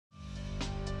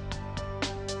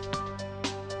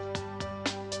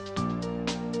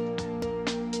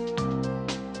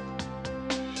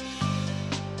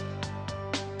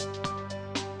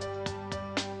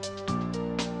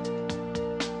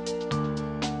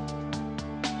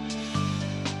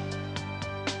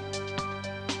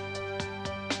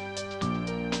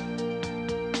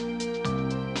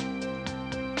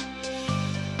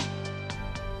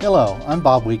Hello, I'm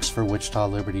Bob Weeks for Wichita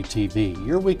Liberty TV,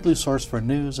 your weekly source for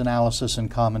news, analysis,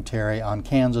 and commentary on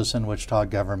Kansas and Wichita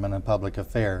government and public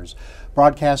affairs.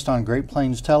 Broadcast on Great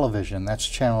Plains Television, that's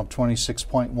channel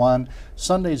 26.1,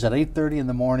 Sundays at 8:30 in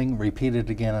the morning,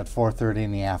 repeated again at 4:30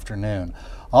 in the afternoon.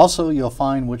 Also, you'll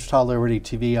find Wichita Liberty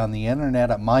TV on the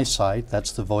internet at my site,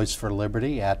 that's the Voice for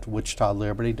Liberty at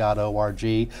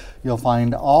wichitaliberty.org. You'll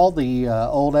find all the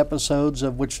old episodes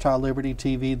of Wichita Liberty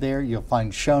TV there. You'll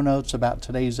find show notes about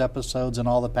today's episodes and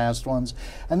all the past ones,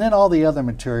 and then all the other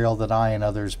material that I and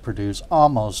others produce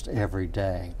almost every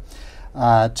day.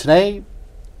 Today,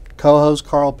 co-host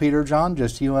Karl Peterjohn,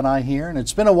 just you and I here, and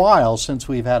it's been a while since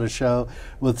we've had a show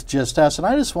with just us, and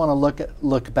I just want to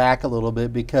look back a little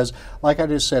bit because, like I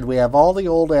just said, we have all the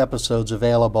old episodes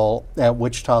available at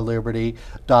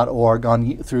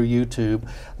wichitaliberty.org through YouTube.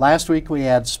 Last week we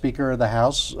had Speaker of the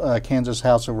House, Kansas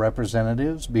House of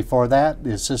Representatives. Before that,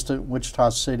 the Assistant Wichita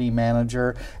City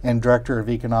Manager and Director of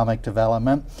Economic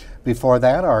Development. Before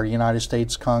that, our United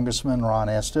States Congressman Ron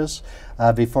Estes.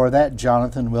 Before that,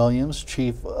 Jonathan Williams,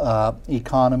 Chief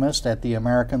Economist at the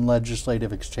American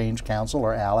Legislative Exchange Council,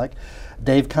 or ALEC.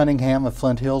 Dave Cunningham of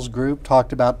Flint Hills Group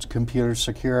talked about computer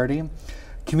security.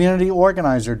 Community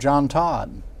organizer John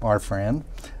Todd, our friend.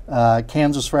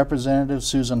 Kansas Representative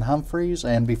Susan Humphreys,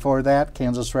 and before that,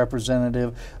 Kansas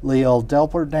Representative Leo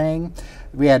Delperdang.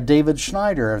 We had David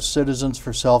Schneider of Citizens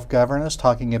for Self-Governance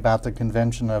talking about the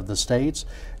Convention of the States.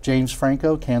 James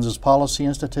Franco, Kansas Policy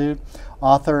Institute.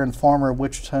 Author and former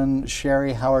Wichitan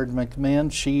Sherry Howard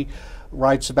McMinn. She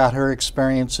writes about her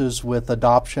experiences with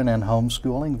adoption and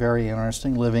homeschooling. Very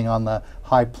interesting, living on the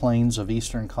high plains of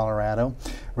eastern Colorado.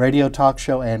 Radio talk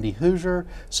show Andy Hoosier,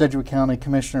 Sedgwick County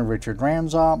Commissioner Richard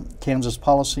Ranzau, Kansas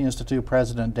Policy Institute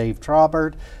President Dave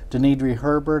Traubert, Denidre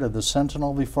Herbert of the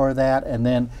Sentinel before that, and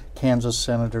then Kansas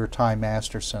Senator Ty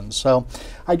Masterson. So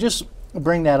I just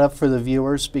bring that up for the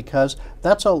viewers because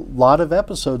that's a lot of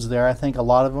episodes there. I think a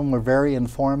lot of them were very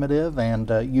informative and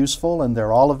useful, and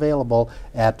they're all available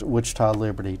at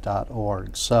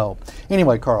wichitaliberty.org. So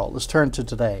anyway, Karl, let's turn to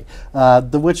today.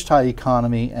 The Wichita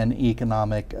economy and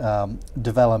economic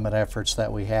development efforts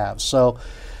that we have. So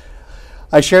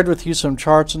I shared with you some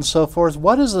charts and so forth.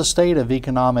 What is the state of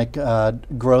economic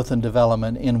growth and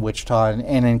development in Wichita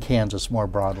and in Kansas more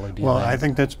broadly? Well, I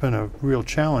think that's been a real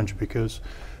challenge because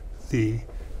the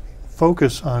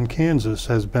focus on Kansas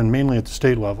has been mainly at the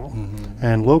state level,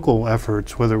 and local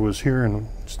efforts, whether it was here in,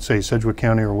 say, Sedgwick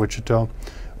County or Wichita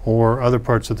or other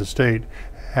parts of the state,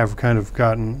 have kind of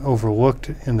gotten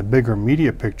overlooked in the bigger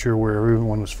media picture where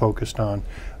everyone was focused on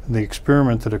the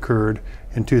experiment that occurred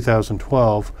in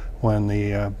 2012 when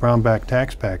the Brownback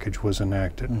tax package was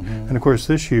enacted. And of course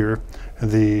this year,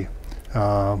 the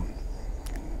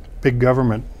big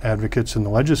government advocates in the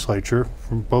legislature,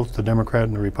 from both the Democrat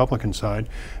and the Republican side,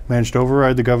 managed to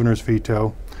override the governor's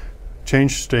veto,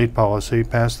 change state policy,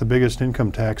 pass the biggest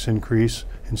income tax increase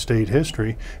in state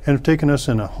history, and have taken us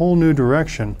in a whole new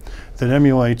direction that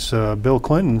emulates Bill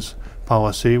Clinton's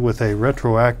policy with a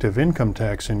retroactive income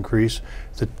tax increase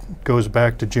that goes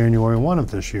back to January 1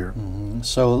 of this year.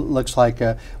 So it looks like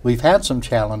we've had some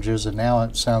challenges, and now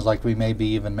it sounds like we may be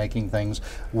even making things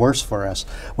worse for us.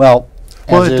 Well,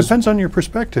 it depends on your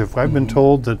perspective. I've been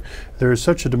told that there is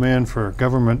such a demand for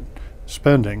government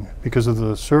spending because of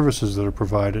the services that are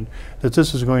provided that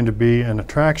this is going to be an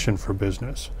attraction for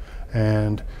business.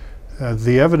 And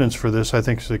the evidence for this, I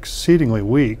think, is exceedingly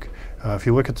weak. If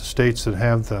you look at the states that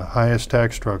have the highest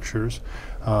tax structures,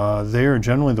 they are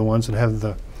generally the ones that have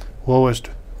the lowest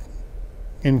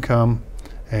income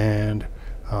and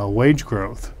wage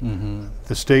growth.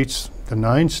 The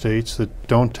 9 states that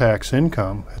don't tax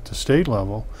income at the state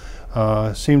level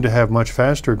seem to have much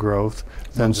faster growth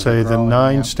than, say, the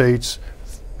 9 states.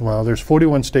 Well, there's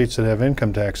 41 states that have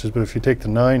income taxes, but if you take the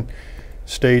 9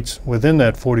 states within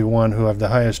that 41 who have the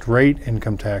highest rate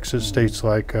income taxes, states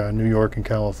like New York and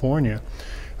California,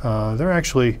 they're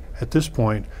actually, at this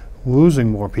point,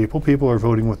 losing more people. People are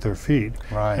voting with their feet.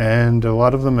 And a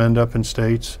lot of them end up in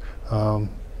states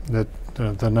that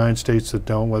the 9 states that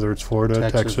don't, whether it's Florida,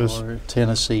 Texas, Florida,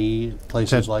 Tennessee,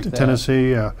 places like that.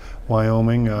 Tennessee,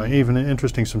 Wyoming, even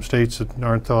interesting, some states that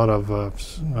aren't thought of,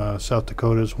 South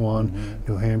Dakota is one,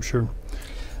 New Hampshire.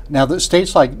 Now, the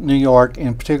states like New York,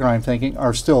 in particular, I'm thinking,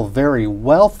 are still very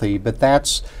wealthy, but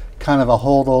that's kind of a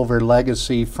holdover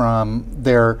legacy from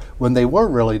when they were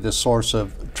really the source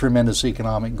of tremendous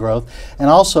economic growth. And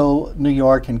also, New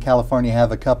York and California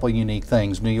have a couple unique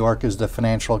things. New York is the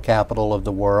financial capital of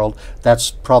the world.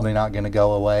 That's probably not going to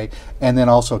go away. And then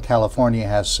also California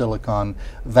has Silicon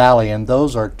Valley, and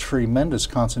those are tremendous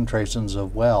concentrations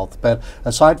of wealth. But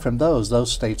aside from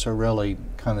those states are really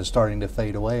kind of starting to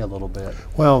fade away a little bit.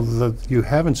 Well, you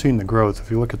haven't seen the growth.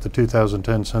 If you look at the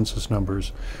 2010 census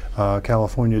numbers,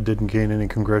 California didn't gain any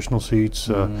congressional seats,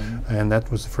 and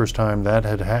that was the first time that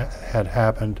had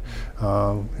happened.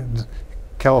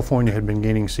 California had been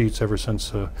gaining seats ever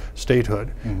since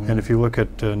statehood. And if you look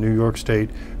at New York State,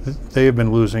 they have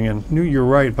been losing. And you're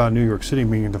right about New York City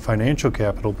being the financial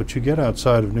capital, but you get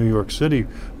outside of New York City,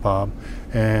 Bob,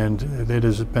 and it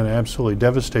has been absolutely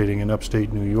devastating in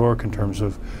upstate New York in terms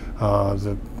of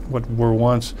what were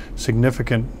once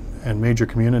significant and major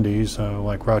communities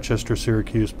like Rochester,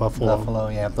 Syracuse, Buffalo. Buffalo,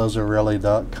 yeah, those are really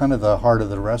the kind of the heart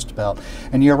of the Rust Belt.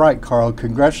 And you're right, Karl,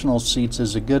 congressional seats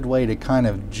is a good way to kind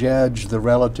of judge the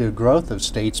relative growth of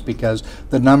states because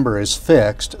the number is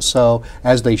fixed. So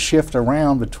as they shift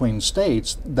around between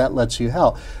states, that lets you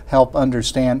help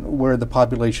understand where the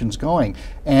population's going.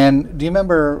 And do you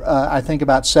remember, I think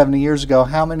about 70 years ago,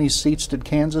 how many seats did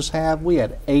Kansas have? We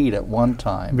had 8 at one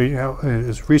time.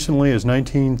 As recently as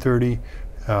 1930,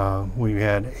 we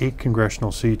had 8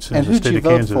 congressional seats in the state of Kansas.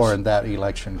 And who'd you vote for in that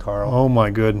election, Karl? Oh my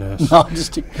goodness! No, we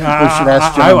should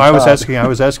ask John I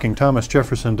was asking Thomas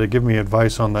Jefferson to give me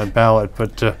advice on that ballot,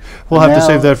 but we'll have to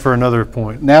save that for another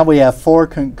point. Now we have 4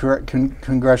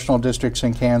 congressional districts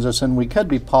in Kansas, and we could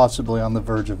be possibly on the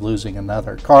verge of losing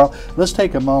another. Karl, let's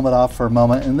take a moment off for a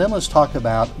moment, and then let's talk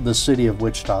about the city of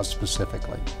Wichita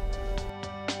specifically.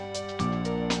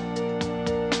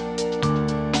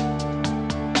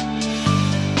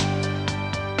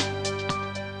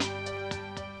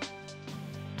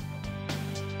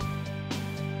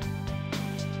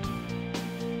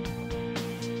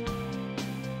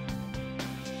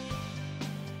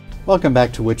 Welcome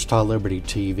back to Wichita Liberty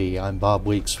TV. I'm Bob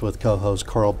Weeks with co-host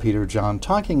Karl Peterjohn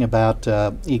talking about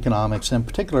economics. In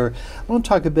particular, I want to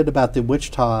talk a bit about the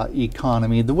Wichita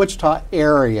economy, the Wichita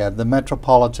area, the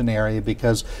metropolitan area,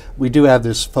 because we do have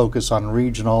this focus on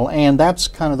regional, and that's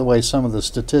kind of the way some of the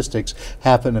statistics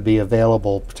happen to be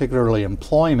available, particularly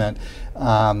employment.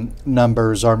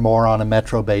 Numbers are more on a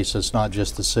metro basis, not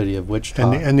just the city of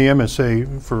Wichita. And the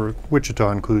MSA for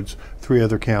Wichita includes 3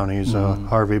 other counties,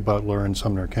 Harvey, Butler, and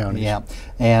Sumner counties. Yeah,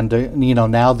 and you know,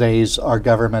 nowadays our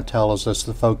government tells us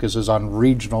the focus is on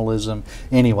regionalism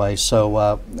anyway,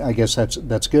 so I guess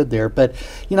that's good there. But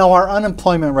you know, our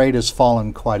unemployment rate has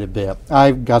fallen quite a bit.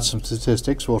 I've got some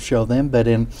statistics, we'll show them, but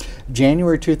in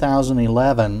January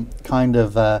 2011, kind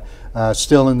of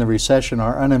still in the recession,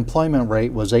 our unemployment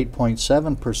rate was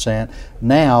 8.7%.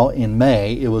 Now, in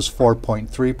May, it was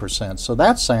 4.3%. So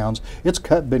that sounds, it's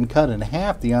been cut in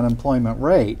half, the unemployment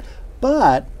rate.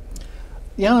 But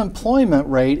the unemployment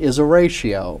rate is a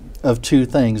ratio of 2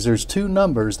 things. There's 2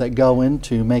 numbers that go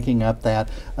into making up that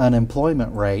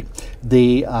unemployment rate.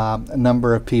 The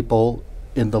number of people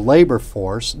in the labor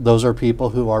force, those are people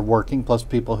who are working plus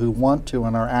people who want to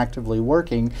and are actively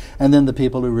working, and then the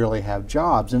people who really have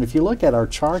jobs. And if you look at our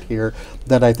chart here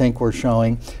that I think we're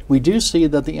showing, we do see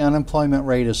that the unemployment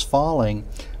rate is falling,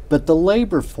 but the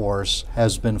labor force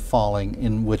has been falling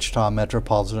in Wichita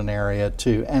metropolitan area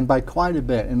too, and by quite a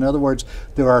bit. In other words,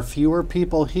 there are fewer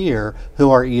people here who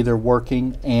are either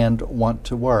working and want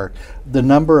to work. The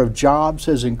number of jobs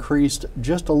has increased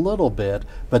just a little bit,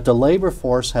 but the labor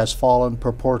force has fallen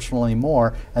proportionally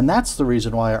more, and that's the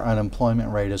reason why our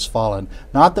unemployment rate has fallen.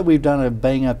 Not that we've done a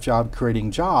bang-up job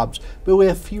creating jobs, but we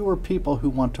have fewer people who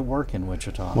want to work in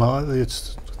Wichita. Well,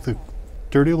 it's the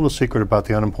dirty little secret about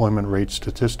the unemployment rate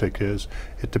statistic is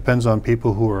it depends on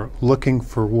people who are looking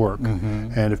for work.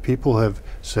 And if people have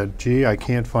said, gee, I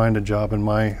can't find a job in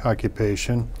my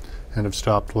occupation and have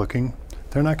stopped looking,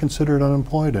 they're not considered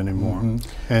unemployed anymore.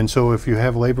 And so if you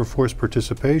have labor force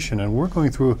participation, and we're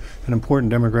going through an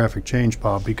important demographic change,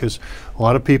 Bob, because a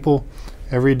lot of people,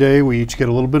 every day we each get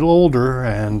a little bit older,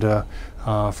 and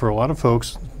for a lot of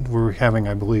folks, we're having,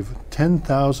 I believe,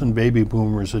 10,000 baby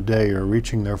boomers a day are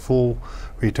reaching their full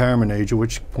retirement age, at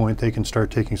which point they can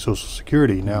start taking Social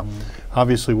Security. Now,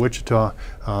 obviously, Wichita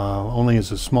only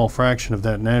is a small fraction of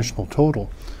that national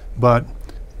total, but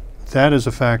that is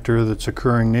a factor that's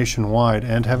occurring nationwide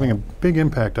and having a big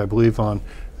impact, I believe, on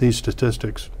these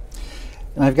statistics.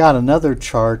 And I've got another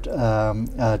chart,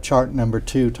 chart number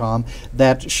 2, Tom,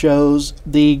 that shows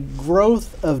the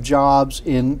growth of jobs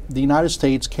in the United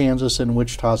States, Kansas, and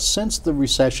Wichita since the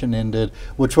recession ended,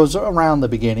 which was around the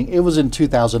beginning. It was in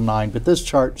 2009, but this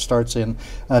chart starts in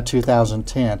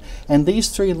 2010. And these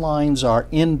 3 lines are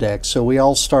indexed, so we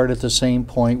all start at the same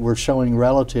point. We're showing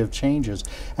relative changes.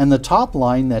 And the top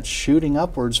line that's shooting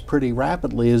upwards pretty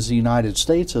rapidly is the United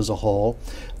States as a whole.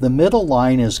 The middle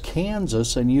line is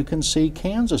Kansas, and you can see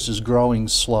Kansas is growing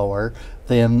slower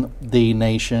than the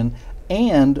nation,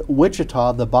 And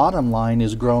Wichita, the bottom line,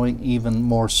 is growing even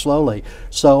more slowly.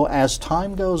 So as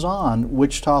time goes on,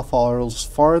 Wichita falls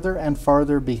farther and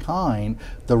farther behind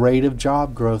the rate of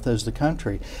job growth as the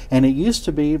country. And it used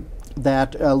to be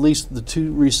that at least the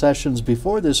two recessions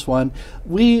before this one,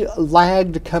 we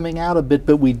lagged coming out a bit,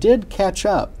 but we did catch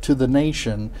up to the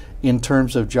nation in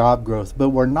terms of job growth.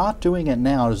 But we're not doing it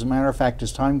now. As a matter of fact,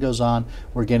 as time goes on,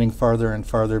 we're getting further and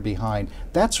further behind.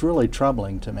 That's really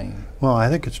troubling to me. Well, I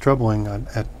think it's troubling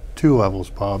at two levels,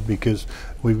 Bob, because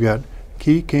we've got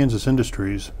key Kansas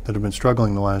industries that have been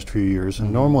struggling the last few years.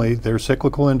 And normally they're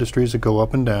cyclical industries that go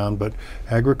up and down, but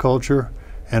agriculture,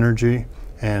 energy,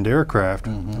 and aircraft,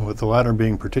 with the latter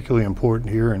being particularly important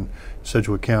here in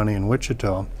Sedgwick County and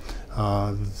Wichita,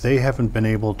 they haven't been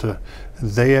able to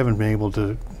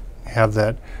have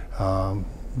that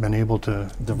been able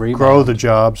to grow the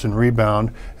jobs and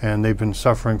rebound, and they've been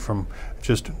suffering from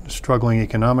just struggling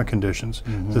economic conditions.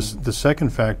 The second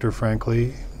factor,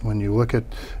 frankly, when you look at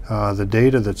the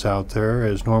data that's out there,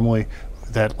 is normally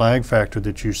that lag factor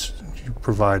that you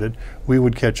provided, we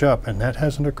would catch up, and that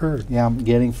hasn't occurred. Yeah,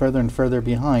 getting further and further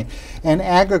behind. And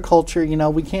agriculture, you know,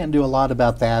 we can't do a lot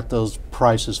about that. Those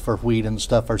prices for wheat and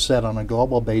stuff are set on a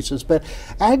global basis, but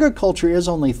agriculture is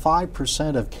only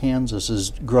 5% of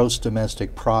Kansas's gross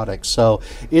domestic product. So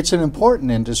it's an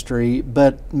important industry,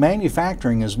 but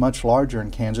manufacturing is much larger in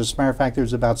Kansas. As a matter of fact,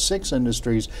 there's about 6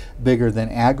 industries bigger than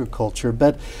agriculture.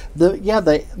 But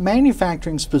the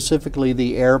manufacturing, specifically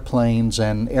the airplanes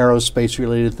and aerospace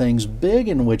related things, big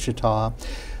in Wichita.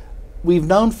 We've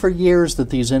known for years that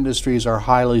these industries are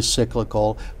highly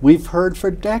cyclical. We've heard for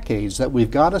decades that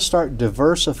we've got to start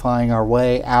diversifying our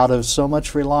way out of so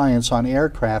much reliance on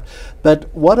aircraft.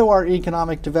 But what do our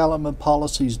economic development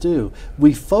policies do?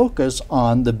 We focus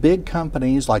on the big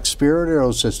companies like Spirit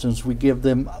Aerosystems. We give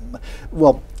them,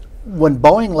 well, when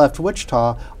Boeing left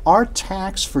Wichita, our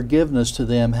tax forgiveness to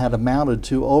them had amounted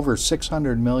to over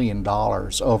 $600 million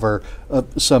over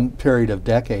some period of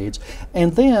decades.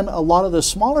 And then a lot of the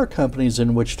smaller companies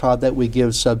in Wichita that we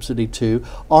give subsidy to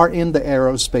are in the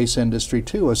aerospace industry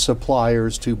too, as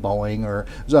suppliers to Boeing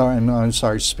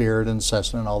Spirit and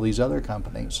Cessna and all these other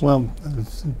companies. Well,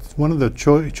 one of the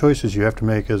choices you have to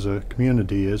make as a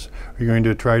community is, are you going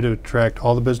to try to attract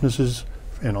all the businesses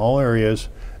in all areas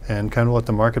and kind of let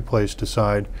the marketplace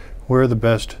decide where the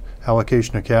best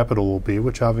allocation of capital will be,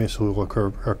 which obviously will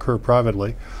occur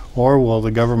privately, or will the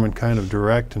government kind of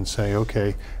direct and say,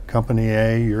 okay, Company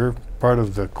A, you're part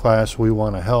of the class we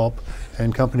want to help,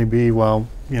 and Company B, well,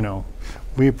 you know,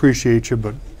 we appreciate you,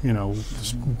 but you know,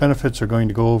 benefits are going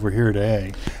to go over here to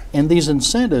A. And these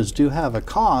incentives do have a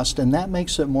cost, and that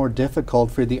makes it more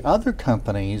difficult for the other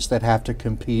companies that have to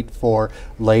compete for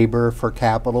labor, for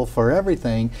capital, for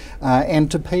everything,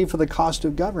 and to pay for the cost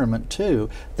of government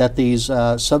too, that these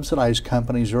subsidized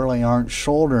companies really aren't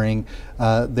shouldering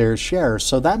their shares.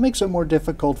 So that makes it more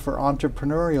difficult for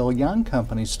entrepreneurial young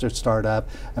companies to start up,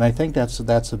 and I think that's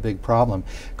a big problem.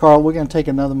 Karl, we're going to take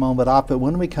another moment off, but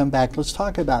when we come back, let's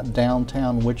talk about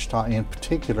downtown Wichita in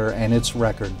particular and its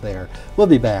record there. We'll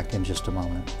be back in just a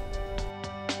moment.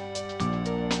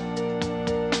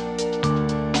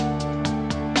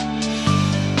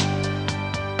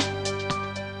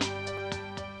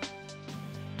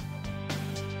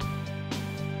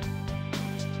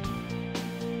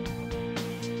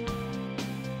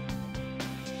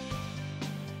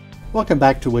 Welcome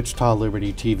back to Wichita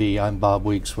Liberty TV. I'm Bob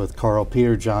Weeks with Karl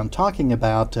Peterjohn, talking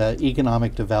about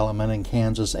economic development in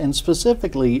Kansas and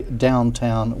specifically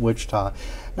downtown Wichita.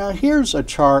 Now here's a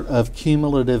chart of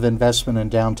cumulative investment in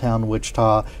downtown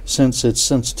Wichita since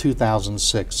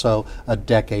 2006, so a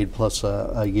decade plus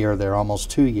a year there,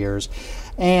 almost 2 years.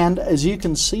 And as you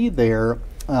can see there,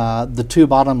 the two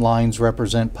bottom lines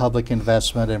represent public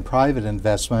investment and private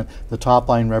investment, the top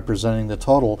line representing the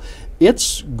total.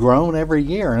 It's grown every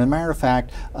year. And as a matter of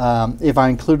fact, if I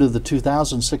included the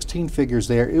 2016 figures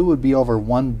there, it would be over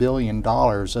 $1 billion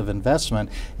of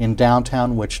investment in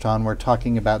downtown Wichita. And we're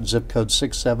talking about zip code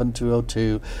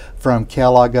 67202 from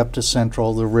Kellogg up to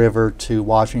Central, the river to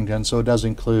Washington. So it does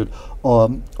include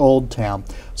Old Town.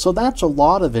 So that's a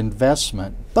lot of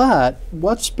investment. But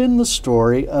what's been the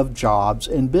story of jobs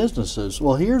and businesses?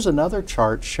 Well, here's another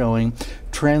chart showing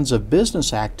trends of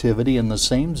business activity in the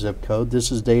same zip code.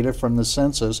 This is data from the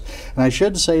census, and I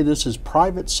should say this is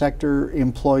private sector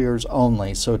employers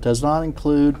only, so it does not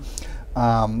include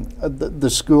the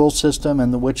school system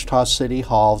and the Wichita City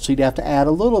Hall, so you'd have to add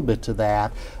a little bit to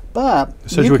that. But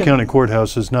Sedgwick County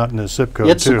Courthouse is not in the zip code,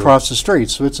 it's across the street,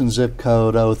 so it's in zip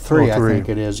code 03, I think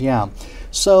it is, yeah.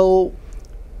 So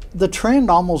the trend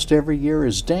almost every year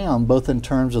is down, both in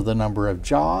terms of the number of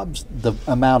jobs, the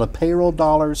amount of payroll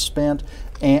dollars spent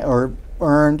or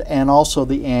earned, and also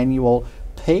the annual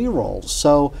payroll.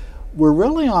 So we're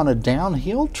really on a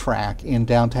downhill track in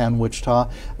downtown Wichita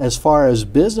as far as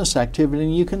business activity.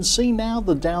 And you can see now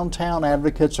the downtown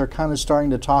advocates are kind of starting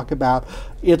to talk about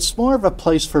it's more of a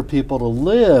place for people to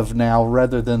live now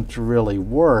rather than to really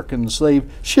work. And so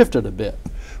they've shifted a bit.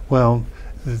 Well,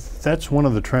 that's one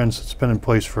of the trends that's been in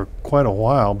place for quite a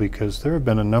while, because there have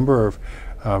been a number of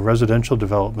residential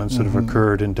developments that have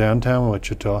occurred in downtown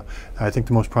Wichita. I think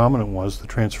the most prominent was the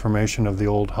transformation of the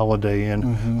old Holiday Inn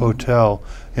Hotel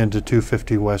into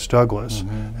 250 West Douglas,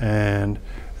 and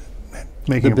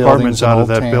making apartments out of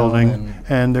that building.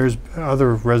 And there's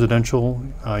other residential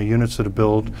units that have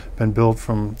been built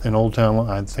from in Old Town.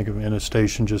 I think of in a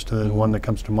station, just the one that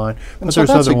comes to mind. But so there's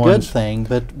that's a good thing,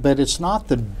 but it's not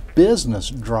the business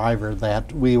driver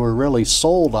that we were really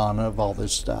sold on of all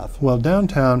this stuff. Well,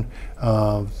 downtown,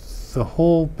 the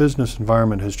whole business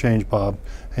environment has changed, Bob,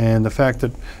 and the fact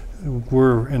that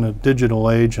we're in a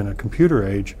digital age and a computer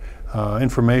age,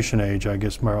 information age, I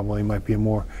guess probably might be a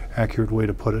more accurate way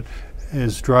to put it,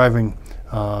 is driving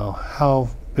how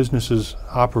businesses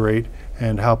operate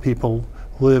and how people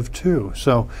live too.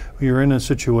 So you're in a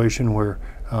situation where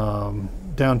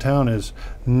downtown is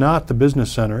not the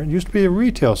business center. It used to be a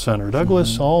retail center.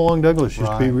 Douglas, all along Douglas,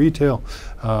 used to be retail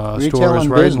stores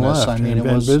right business. and left. I mean, and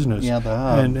it was business. Yeah, the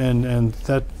hub. And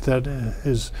that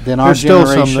is. Then our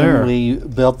generation, we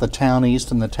built the Town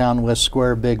East and the Town West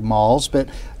Square big malls, but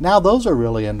now those are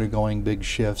really undergoing big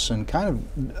shifts and kind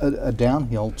of a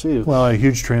downhill too. Well, a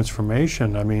huge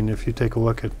transformation. I mean, if you take a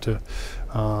look at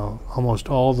almost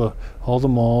all the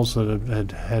malls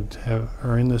that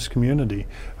are in this community.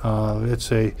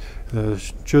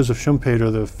 It's Joseph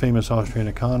Schumpeter, the famous Austrian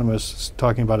economist, is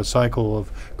talking about a cycle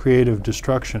of creative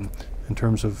destruction in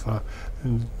terms of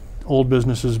old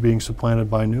businesses being supplanted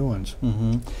by new ones.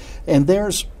 And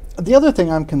there's the other thing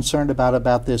I'm concerned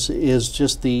about this is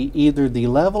just either the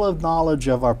level of knowledge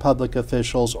of our public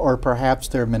officials or perhaps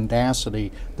their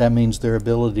mendacity. That means their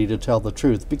ability to tell the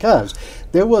truth. Because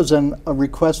there was a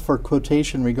request for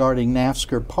quotation regarding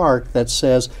Nafsker Park that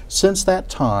says, since that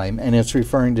time, and it's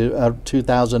referring to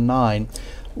 2009,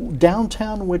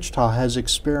 downtown Wichita has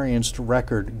experienced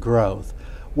record growth.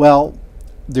 Well,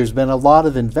 there's been a lot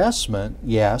of investment,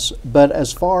 yes, but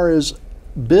as far as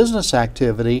business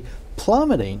activity,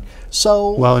 plummeting.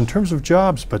 So well, in terms of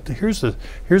jobs, but here's the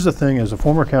thing: as a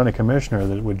former county commissioner,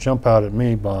 that would jump out at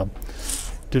me, Bob.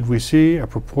 Did we see a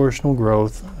proportional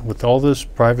growth with all this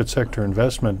private sector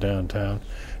investment downtown?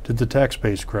 Did the tax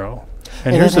base grow?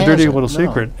 And here's the dirty little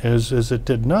secret: is it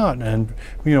did not. And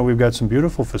you know, we've got some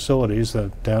beautiful facilities.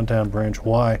 The downtown Branch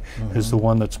Y is the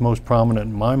one that's most prominent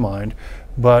in my mind,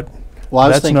 but. Well, I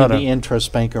was thinking the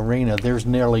Intrust Bank Arena. There's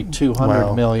nearly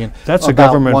 $200 million. That's a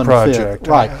government project,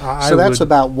 right? So that's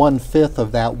about 1/5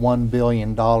 of that $1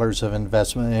 billion of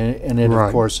investment, and it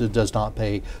of course it does not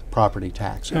pay property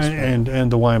taxes. And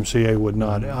the YMCA would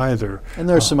not either. And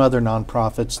there's some other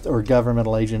nonprofits or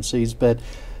governmental agencies, but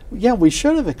yeah, we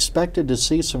should have expected to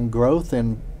see some growth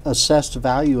in assessed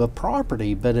value of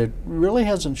property, but it really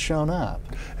hasn't shown up.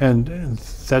 And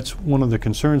that's one of the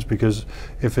concerns, because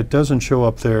if it doesn't show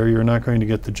up there, you're not going to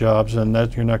get the jobs, and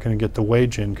that you're not going to get the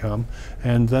wage income,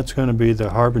 and that's going to be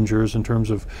the harbingers in terms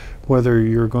of whether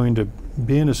you're going to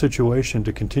be in a situation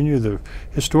to continue the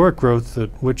historic growth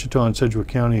that Wichita and Sedgwick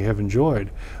County have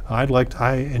enjoyed. I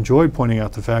enjoyed pointing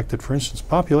out the fact that, for instance,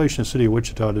 population of the city of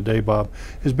Wichita today, Bob,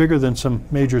 is bigger than some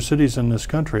major cities in this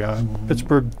country.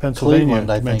 Pittsburgh, Pennsylvania,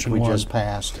 Cleveland, I think we just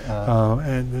passed.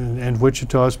 And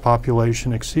Wichita's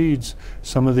population exceeds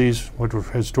some of these what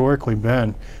have historically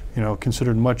been, you know,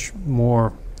 considered much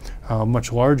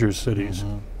larger cities.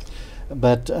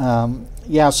 But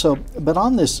yeah, so but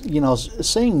on this, you know,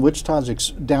 saying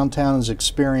Wichita's downtown has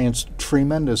experienced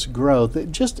tremendous growth,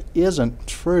 it just isn't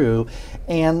true.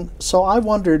 And so I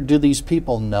wonder, do these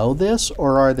people know this,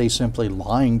 or are they simply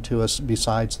lying to us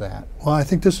besides that? Well, I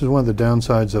think this is one of the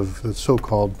downsides of the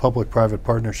so-called public-private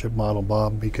partnership model,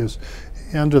 Bob, because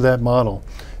under that model,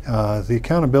 the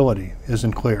accountability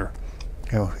isn't clear.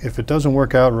 You know, if it doesn't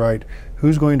work out right,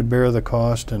 who's going to bear the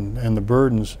cost and the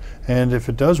burdens? And if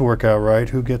it does work out right,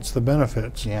 who gets the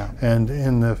benefits? Yeah. And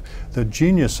in the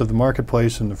genius of the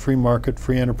marketplace and the free market,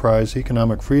 free enterprise,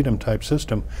 economic freedom type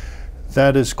system,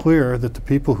 that is clear that the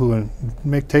people who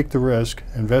take the risk,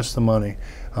 invest the money,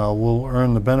 will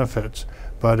earn the benefits.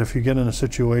 But if you get in a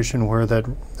situation where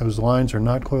those lines are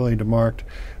not clearly demarked,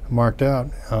 marked out,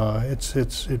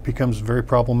 it becomes very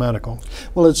problematical.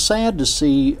 Well, it's sad to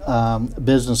see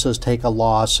businesses take a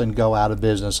loss and go out of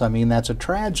business. I mean, that's a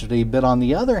tragedy, but on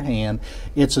the other hand,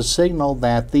 it's a signal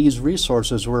that these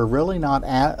resources were really not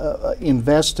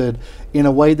invested in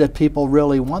a way that people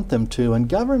really want them to, and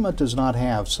government does not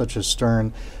have such a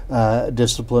stern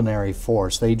disciplinary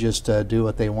force. They just do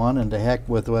what they want, and to heck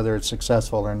with whether it's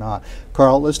successful or not.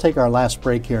 Karl, let's take our last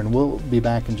break here, and we'll be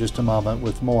back in just a moment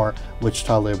with more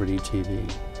Wichita Liberty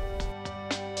TV.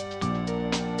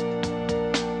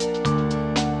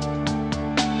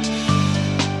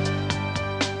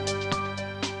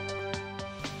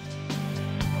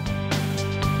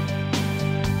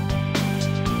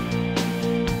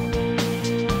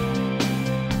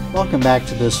 Welcome back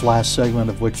to this last segment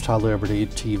of Wichita Liberty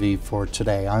TV for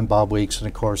today. I'm Bob Weeks, and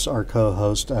of course our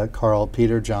co-host Karl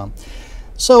Peterjohn.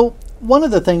 So one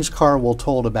of the things Karl will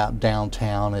told about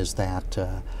downtown is that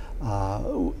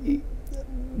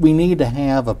we need to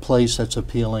have a place that's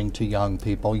appealing to young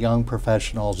people, young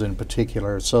professionals in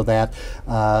particular, so that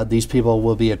these people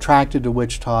will be attracted to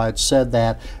Wichita. It's said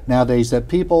that nowadays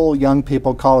that young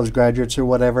people, college graduates or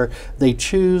whatever, they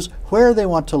choose where they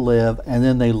want to live and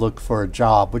then they look for a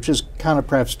job, which is kind of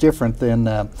perhaps different than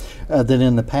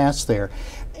in the past there.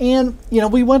 And, you know,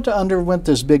 we underwent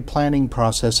this big planning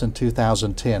process in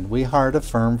 2010. We hired a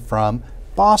firm from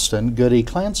Boston, Goody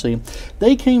Clancy.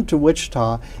 They came to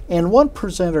Wichita, and one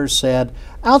presenter said,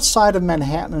 outside of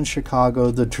Manhattan and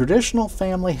Chicago, the traditional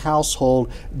family household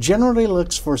generally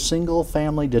looks for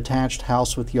single-family detached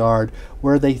house with yard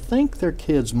where they think their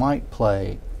kids might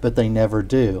play, but they never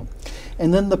do.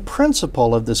 And then the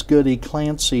principal of this Goody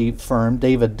Clancy firm,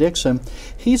 David Dixon,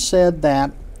 he said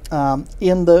that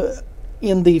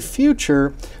in the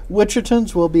future,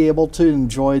 Wichitans will be able to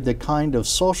enjoy the kind of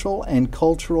social and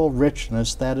cultural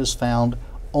richness that is found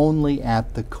only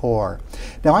at the core.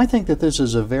 Now, I think that this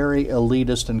is a very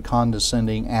elitist and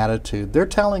condescending attitude. They're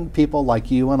telling people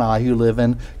like you and I who live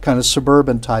in kind of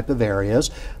suburban type of areas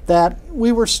that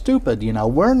we were stupid. You know,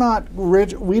 we're not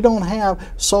rich, we don't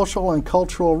have social and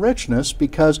cultural richness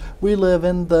because we live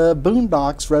in the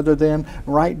boondocks rather than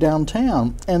right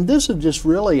downtown. And this is just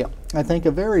really, I think,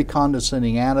 a very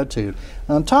condescending attitude.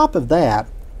 On top of that,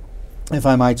 if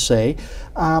I might say,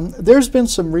 there's been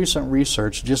some recent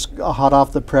research, just hot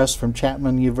off the press from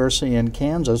Chapman University in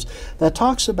Kansas, that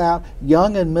talks about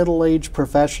young and middle-aged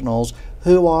professionals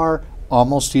who are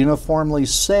almost uniformly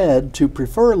said to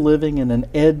prefer living in an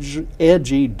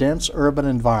edgy, dense urban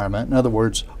environment, in other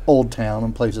words, Old Town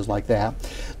and places like that.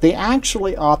 They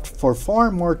actually opt for far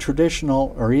more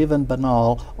traditional or even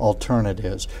banal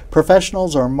alternatives.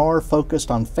 Professionals are more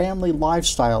focused on family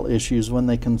lifestyle issues when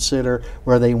they consider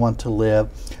where they want to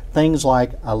live, things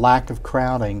like a lack of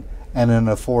crowding and an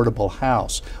affordable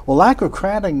house. Well, lack of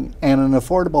crowding and an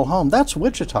affordable home, that's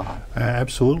Wichita.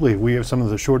 Absolutely. We have some of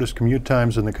the shortest commute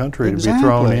times in the country. Exactly. To be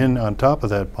thrown in on top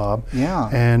of that, Bob. Yeah.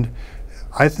 And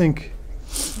I think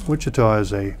Wichita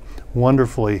is a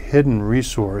wonderfully hidden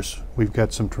resource. We've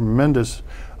got some tremendous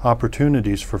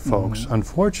opportunities for folks.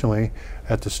 Unfortunately,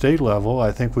 at the state level,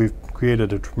 I think we've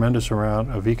created a tremendous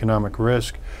amount of economic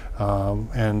risk,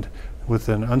 and with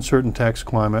an uncertain tax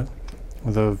climate,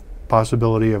 the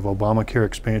possibility of Obamacare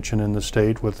expansion in the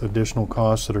state with additional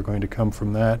costs that are going to come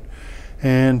from that,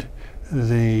 and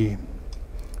the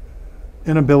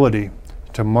inability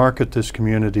to market this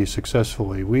community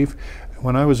successfully.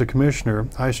 When I was a commissioner,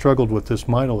 I struggled with this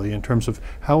mightily in terms of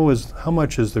how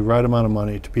much is the right amount of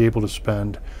money to be able to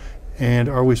spend, and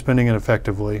are we spending it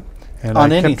effectively? And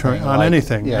on anything. On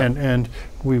anything. Yeah. And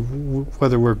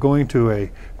whether we're going to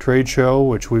a trade show,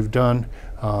 which we've done,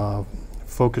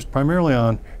 focused primarily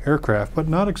on aircraft, but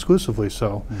not exclusively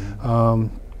so,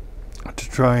 to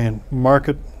try and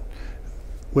market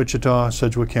Wichita,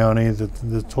 Sedgwick County,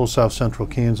 the whole south central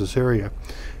Kansas area.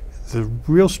 The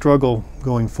real struggle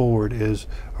going forward is,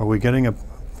 are we getting an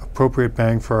appropriate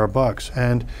bang for our bucks?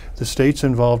 And the state's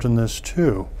involved in this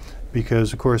too,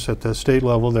 because of course at the state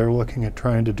level they're looking at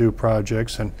trying to do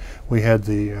projects, and we had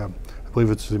the I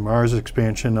believe it's the Mars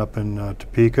expansion up in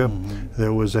Topeka.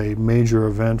 There was a major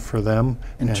event for them.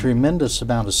 And tremendous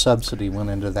amount of subsidy went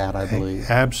into that, I believe.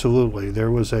 Absolutely.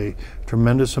 There was a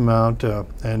tremendous amount,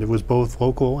 and it was both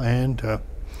local and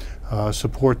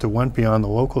support that went beyond the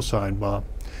local side, Bob.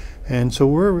 And so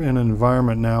we're in an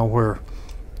environment now where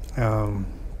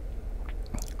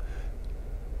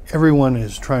everyone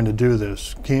is trying to do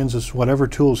this. Kansas, whatever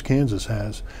tools Kansas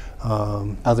has,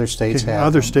 other states have.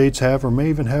 Other states have, or may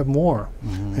even have more.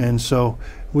 And so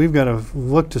we've got to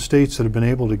look to states that have been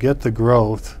able to get the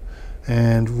growth,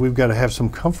 and we've got to have some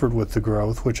comfort with the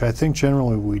growth, which I think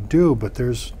generally we do, but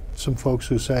there's some folks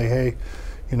who say, hey,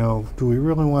 you know, do we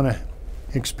really want to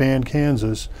expand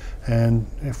Kansas? And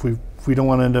if we don't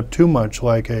want to end up too much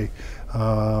like a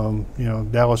you know,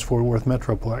 Dallas-Fort Worth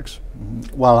Metroplex.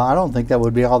 Well, I don't think that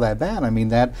would be all that bad. I mean,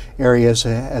 that area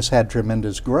has had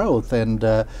tremendous growth, and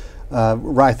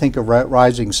I think a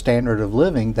rising standard of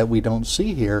living that we don't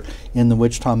see here in the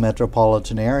Wichita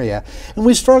metropolitan area. And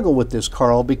we struggle with this,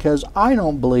 Karl, because I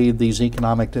don't believe these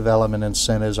economic development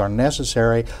incentives are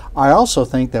necessary. I also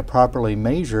think that properly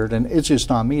measured, and it's just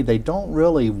not me, they don't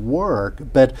really work,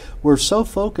 but we're so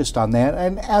focused on that.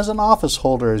 And as an office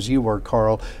holder, as you were,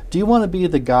 Karl, do you want to be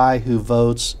the guy who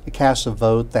casts a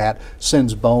vote that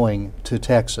sends Boeing to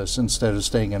Texas instead of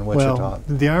staying in Wichita? Well,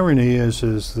 the irony is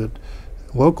that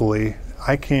locally,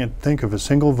 I can't think of a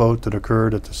single vote that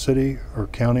occurred at the city or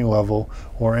county level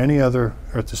or any other,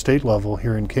 or at the state level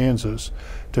here in Kansas,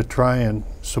 to try and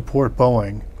support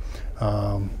Boeing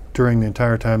during the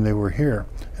entire time they were here.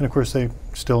 And of course, they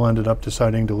still ended up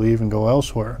deciding to leave and go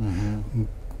elsewhere. Mm-hmm.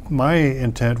 My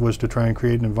intent was to try and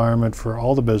create an environment for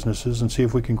all the businesses and see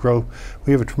if we can grow.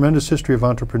 We have a tremendous history of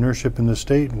entrepreneurship in the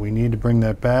state, and we need to bring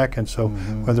that back. And so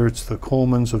whether it's the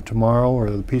Colemans of tomorrow or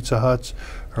the Pizza Huts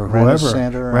or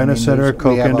whoever, Rent-A-Center,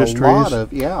 Coke Industries.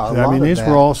 I mean, these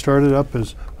were all started up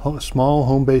as small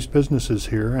home-based businesses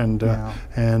here, and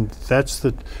and that's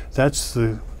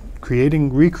the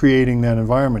recreating that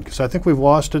environment, because I think we've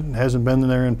lost it and hasn't been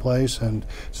there in place, and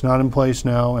it's not in place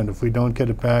now, and if we don't get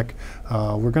it back,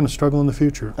 we're going to struggle in the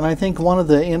future. And I think one of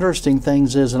the interesting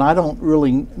things is, and I don't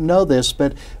really know this,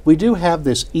 but we do have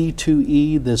this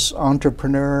E2E, this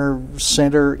entrepreneur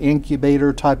center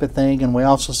incubator type of thing, and we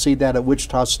also see that at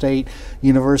Wichita State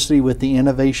University with the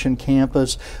Innovation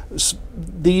Campus.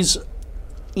 These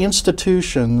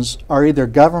institutions are either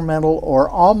governmental or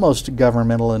almost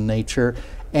governmental in nature,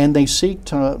 and they seek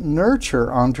to nurture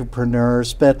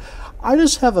entrepreneurs, but I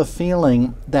just have a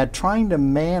feeling that trying to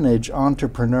manage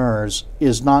entrepreneurs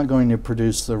is not going to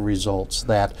produce the results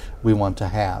that we want to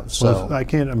have. So well, I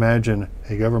can't imagine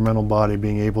a governmental body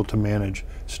being able to manage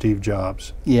Steve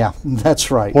Jobs. Yeah,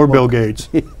 that's right. Or Bill Gates.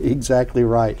 Exactly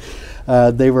right.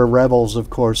 They were rebels, of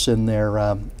course, in their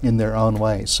own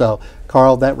way. So,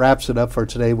 Karl, that wraps it up for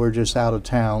today. We're just out of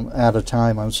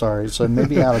time. I'm sorry. So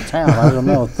maybe out of town. I don't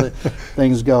know if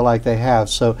things go like they have.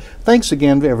 So, thanks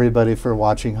again to everybody for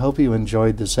watching. Hope you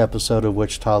enjoyed this episode of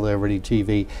Wichita Liberty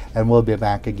TV, and we'll be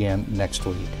back again next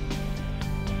week.